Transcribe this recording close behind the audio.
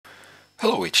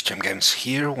Hello, it's Jam Games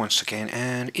here once again,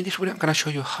 and in this video I'm gonna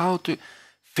show you how to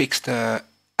fix the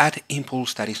add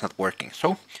impulse that is not working.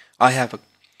 So I have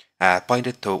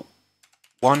binded the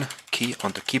one key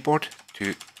on the keyboard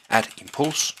to add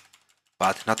impulse,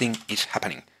 but nothing is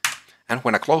happening. And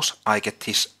when I close, I get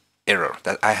this error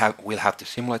that I will have to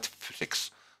simulate physics.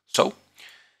 So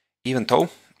even though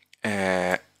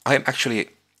I am actually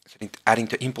adding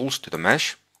the impulse to the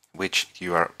mesh, which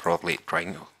you are probably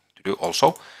trying to do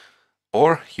also,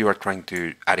 or you are trying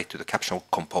to add it to the capsule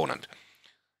component.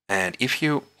 And if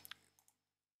you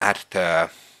add the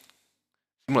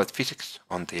simulate physics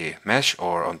on the mesh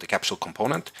or on the capsule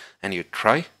component and you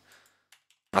try,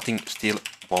 nothing still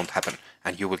won't happen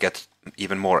and you will get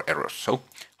even more errors. So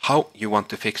how you want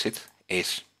to fix it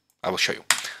is, I will show you.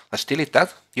 Let's delete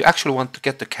that. You actually want to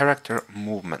get the character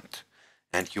movement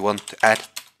and you want to add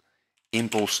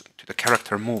impulse to the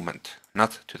character movement,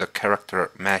 not to the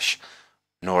character mesh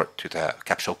nor to the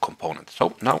capsule component.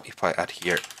 So now if I add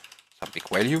here some big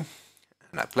value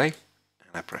and I play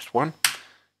and I press 1,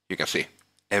 you can see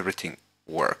everything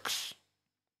works.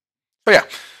 So yeah,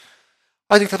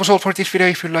 I think that was all for this video.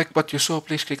 If you liked what you saw,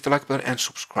 please click the like button and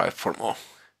subscribe for more.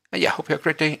 And yeah, hope you have a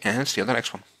great day and see you on the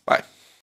next one. Bye.